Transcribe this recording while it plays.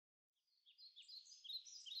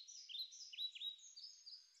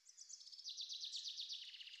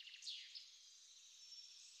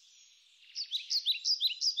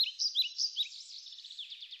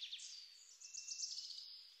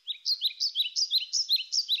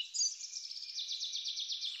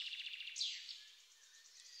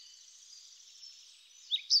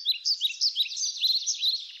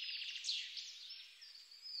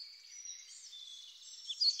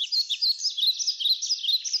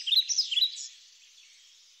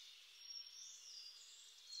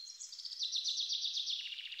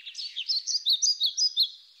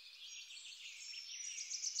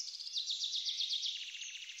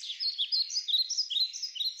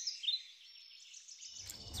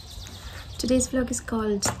Today's vlog is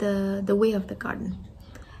called the way of the garden,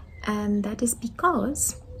 and that is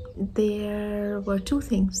because there were two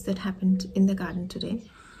things that happened in the garden today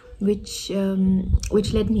which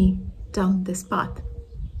led me down this path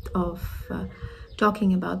of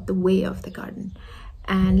talking about the way of the garden.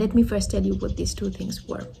 And let me first tell you what these two things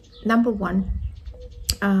were. Number one,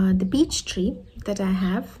 the peach tree that I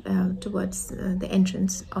have towards the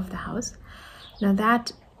entrance of the house. Now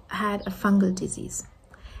that had a fungal disease.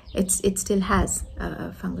 It still has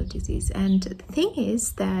a fungal disease, and the thing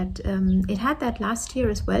is that it had that last year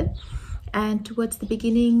as well, and towards the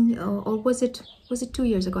beginning, or was it 2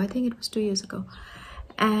 years ago? I think it was 2 years ago.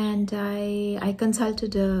 And I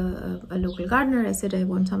consulted a local gardener. I said I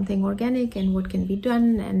want something organic and what can be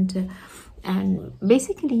done, and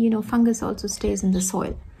basically, you know, fungus also stays in the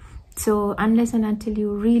soil. So unless and until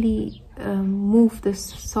you really move the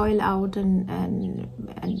soil out and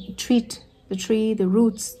treat the tree, the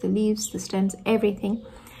roots, the leaves, the stems, everything,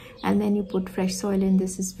 and then you put fresh soil in,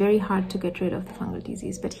 this is very hard to get rid of the fungal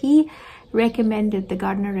disease. But he recommended, the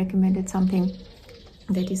gardener recommended something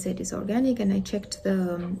that he said is organic, and I checked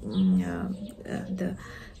the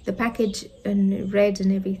package and read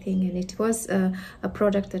and everything, and it was a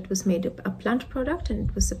product that was made of a plant product, and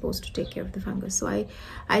it was supposed to take care of the fungus. So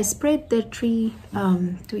I sprayed the tree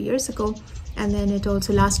 2 years ago, and then it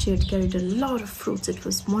also last year it carried a lot of fruits. It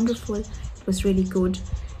was wonderful, it was really good.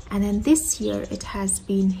 And then this year it has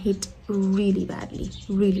been hit really badly,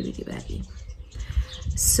 really badly.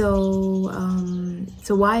 So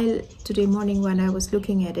while today morning when I was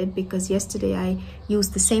looking at it, because yesterday I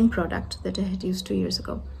used the same product that I had used 2 years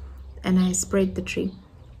ago, and I sprayed the tree,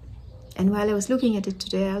 and while I was looking at it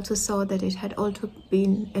today, I also saw that it had also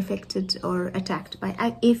been affected or attacked by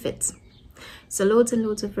aphids. So loads and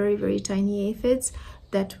loads of very tiny aphids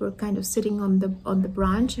that were kind of sitting on the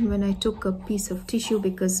branch. And when I took a piece of tissue,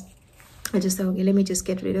 because I just thought, okay, let me just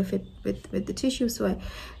get rid of it with the tissue, so I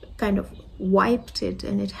kind of wiped it,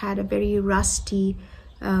 and it had a very rusty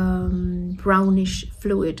brownish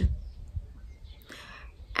fluid,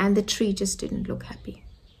 and the tree just didn't look happy,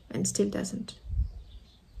 and still doesn't.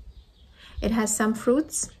 It has some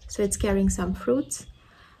fruits, so it's carrying some fruits,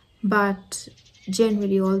 but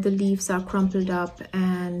generally all the leaves are crumpled up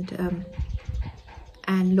and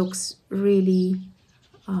looks really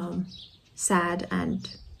sad and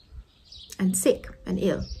sick and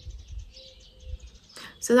ill.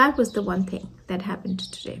 So that was the one thing that happened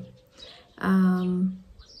today,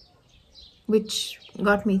 which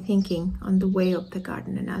got me thinking on the way of the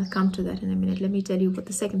garden, and I'll come to that in a minute. Let me tell you what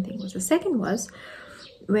the second thing was. The second was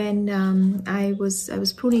when I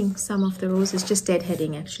was pruning some of the roses, just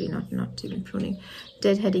deadheading, actually, not even pruning,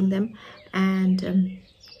 deadheading them, and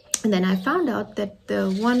then I found out that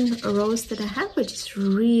the one rose that I have, which is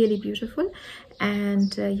really beautiful,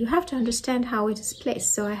 and you have to understand how it is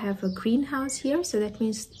placed. So I have a greenhouse here, so that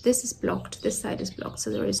means this is blocked, this side is blocked,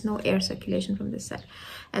 so there is no air circulation from this side.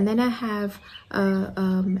 And then I have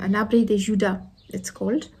an abri de juda, it's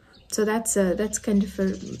called. So that's kind of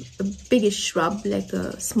a biggish shrub, like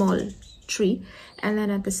a small tree, and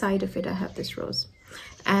then at the side of it I have this rose.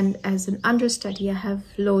 And as an understudy, I have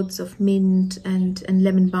loads of mint and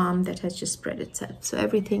lemon balm that has just spread itself. So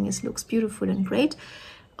everything looks beautiful and great.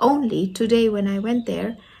 Only today when I went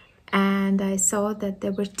there and I saw that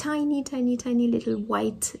there were tiny little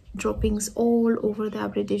white droppings all over the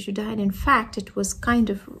abri de juda, and in fact it was kind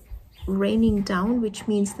of raining down, which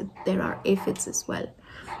means that there are aphids as well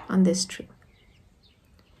on this tree.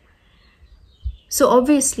 So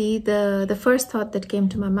obviously the first thought that came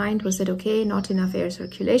to my mind was that, okay, not enough air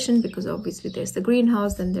circulation, because obviously there's the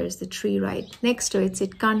greenhouse, then there's the tree right next to it, so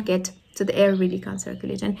it can't get, so the air really can't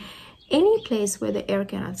circulate. And any place where the air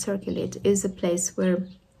cannot circulate is a place where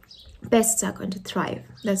pests are going to thrive.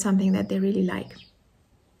 That's something that they really like.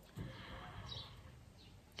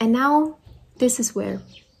 And now this is where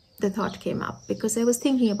the thought came up, because I was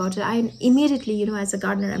thinking about it. I immediately, you know, as a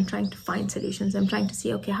gardener, I'm trying to find solutions. I'm trying to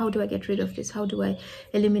see, okay, how do I get rid of this? How do I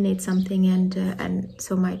eliminate something and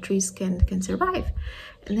so my trees can survive?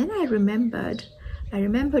 And then I remembered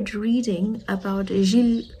reading about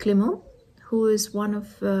Gilles Clément, who is one of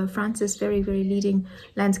France's very leading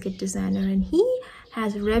landscape designer, and he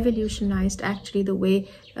has revolutionized actually the way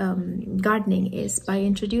gardening is by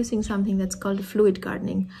introducing something that's called fluid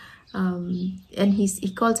gardening. And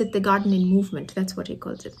he calls it the garden in movement. That's what he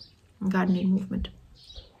calls it, garden in movement.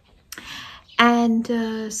 And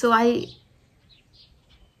so I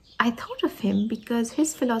thought of him because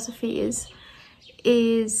his philosophy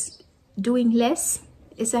is doing less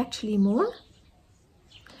is actually more,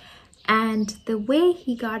 and the way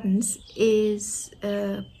he gardens is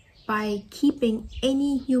by keeping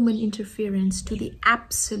any human interference to the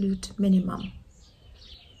absolute minimum.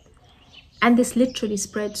 And this literally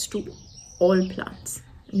spreads to all plants.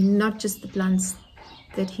 I mean, not just the plants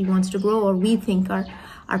that he wants to grow or we think are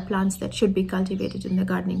plants that should be cultivated in the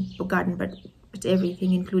garden, but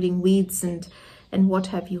everything, including weeds and what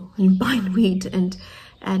have you, and bindweed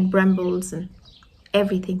and brambles and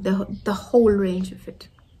everything, the whole range of it.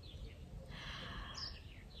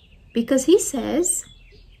 Because he says,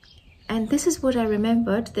 and this is what I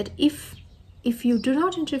remembered, that if you do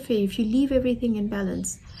not interfere, if you leave everything in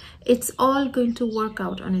balance, it's all going to work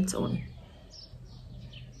out on its own.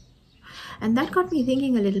 And that got me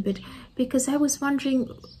thinking a little bit, because I was wondering,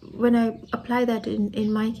 when I apply that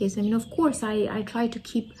in my case, I mean, of course, I try to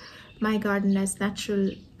keep my garden as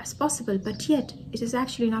natural as possible, but yet it is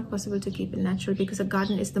actually not possible to keep it natural, because a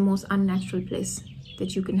garden is the most unnatural place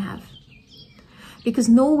that you can have. Because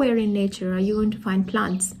nowhere in nature are you going to find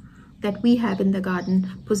plants that we have in the garden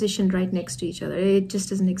positioned right next to each other. It just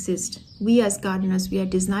doesn't exist. We as gardeners, we are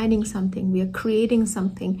designing something, we are creating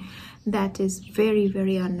something that is very,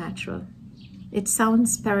 very unnatural. It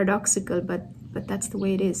sounds paradoxical, but that's the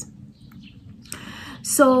way it is.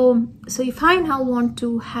 So if I now want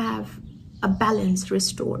to have a balance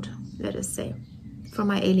restored, let us say, for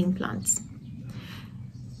my ailing plants,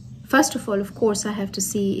 first of all, of course, I have to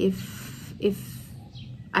see if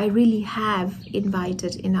I really have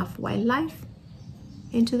invited enough wildlife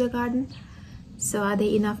into the garden. So are there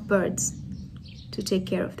enough birds to take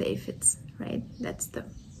care of the aphids, right? That's the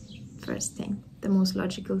first thing. The most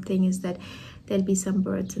logical thing is that there'll be some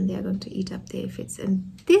birds and they're going to eat up the aphids.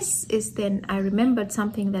 And this is then, I remembered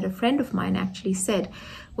something that a friend of mine actually said.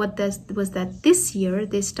 What was that this year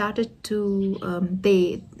they started to,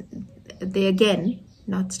 they again,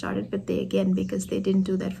 not started, but they again, because they didn't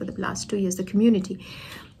do that for the last 2 years, the community,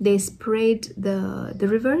 they sprayed the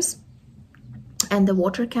rivers and the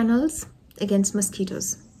water canals against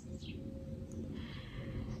mosquitoes.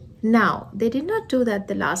 Now, they did not do that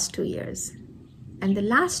the last 2 years. And the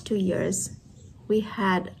last 2 years, we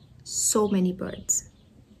had so many birds.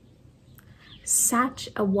 Such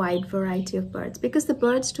a wide variety of birds, because the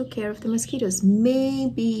birds took care of the mosquitoes.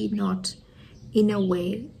 Maybe not in a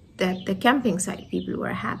way that the camping site people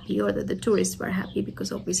were happy or that the tourists were happy,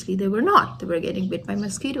 because obviously they were not. They were getting bit by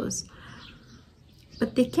mosquitoes.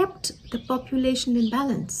 But they kept the population in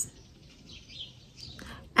balance.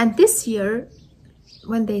 And this year,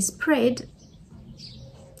 when they sprayed,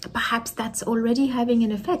 perhaps that's already having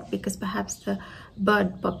an effect, because perhaps the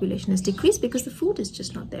bird population has decreased because the food is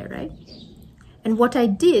just not there, right? And what I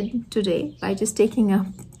did today, by just taking a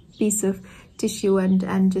piece of tissue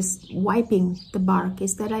and just wiping the bark,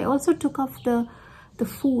 is that I also took off the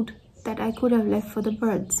food that I could have left for the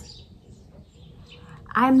birds.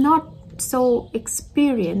 I'm not so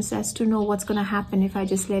experienced as to know what's going to happen if I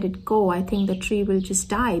just let it go. I think the tree will just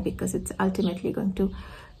die, because it's ultimately going to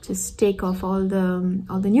just take off all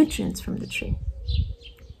the nutrients from the tree.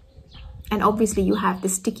 And obviously you have the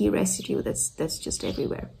sticky residue that's just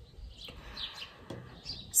everywhere.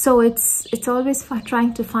 So it's always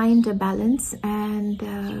trying to find a balance and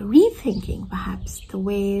rethinking perhaps the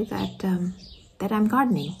way that I'm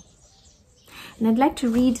gardening. And I'd like to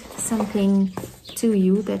read something to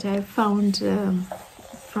you that I found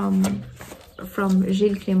from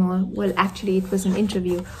Gilles Clément. Well, actually it was an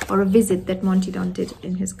interview or a visit that Montidon did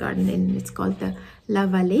in his garden, and it's called the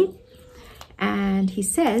Vallée. And he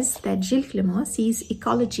says that Gilles Clément sees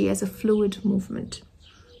ecology as a fluid movement.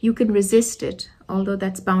 You can resist it, although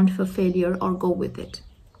that's bound for failure, or go with it.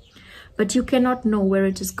 But you cannot know where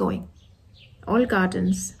it is going. All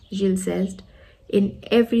gardens, Gilles says, in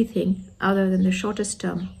everything other than the shortest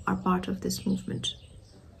term, are part of this movement.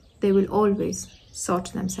 They will always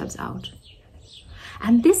sort themselves out.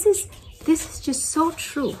 And this is just so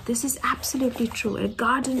true. This is absolutely true. A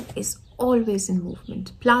garden is always in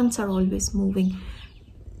movement. Plants are always moving.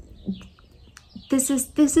 This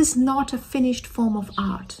is not a finished form of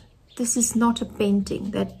art. This is not a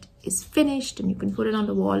painting that is finished and you can put it on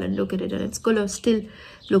the wall and look at it and it's going to still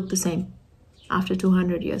look the same after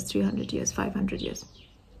 200 years, 300 years, 500 years.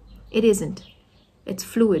 It isn't. It's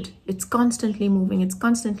fluid. It's constantly moving. It's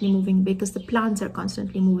constantly moving because the plants are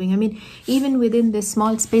constantly moving. I mean, even within this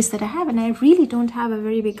small space that I have, and I really don't have a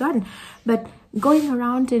very big garden, but going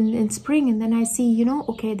around in spring and then I see, you know,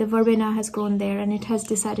 okay, the verbena has grown there and it has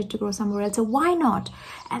decided to grow somewhere else. So why not?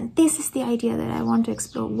 And this is the idea that I want to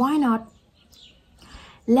explore. Why not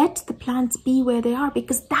let the plants be where they are?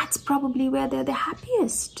 Because that's probably where they're the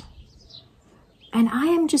happiest. And I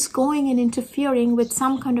am just going and interfering with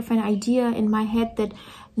some kind of an idea in my head that,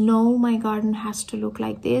 no, my garden has to look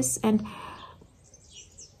like this. And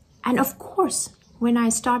And of course, when I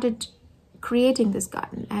started creating this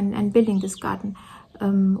garden and building this garden,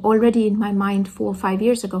 already in my mind 4 or 5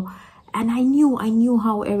 years ago, and I knew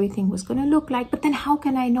how everything was going to look like. But then how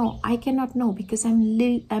can I know? I cannot know, because I'm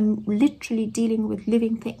literally dealing with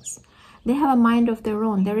living things. They have a mind of their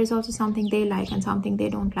own. There is also something they like and something they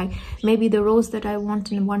don't like. Maybe the rose that I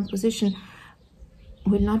want in one position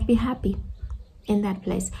will not be happy in that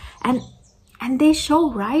place. And they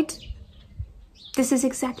show, right? This is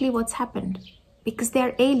exactly what's happened, because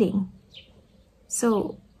they're ailing.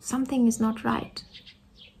 So something is not right.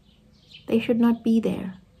 They should not be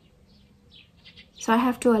there. So I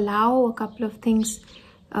have to allow a couple of things,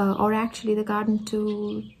 or actually the garden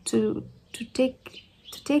to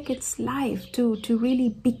take its life, to really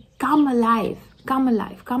become alive, come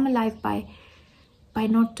alive by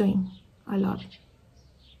not doing a lot.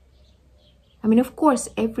 I mean, of course,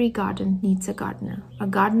 every garden needs a gardener. A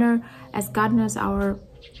gardener, as gardeners,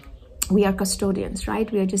 we are custodians,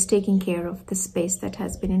 right? We are just taking care of the space that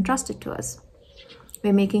has been entrusted to us.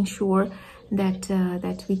 We're making sure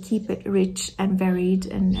that we keep it rich and varied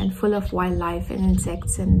and full of wildlife and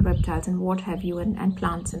insects and reptiles and what have you, and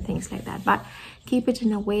plants and things like that. But keep it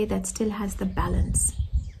in a way that still has the balance,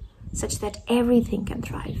 such that everything can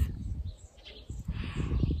thrive.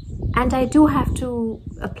 And I do have to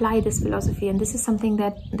apply this philosophy, and this is something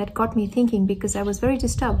that got me thinking, because I was very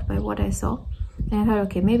disturbed by what I saw. And I thought,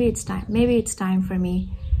 okay, maybe it's time for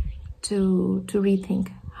me to rethink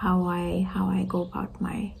how I go about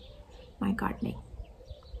my gardening.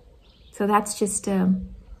 So that's just a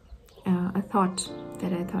thought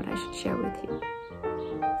that I thought I should share with you.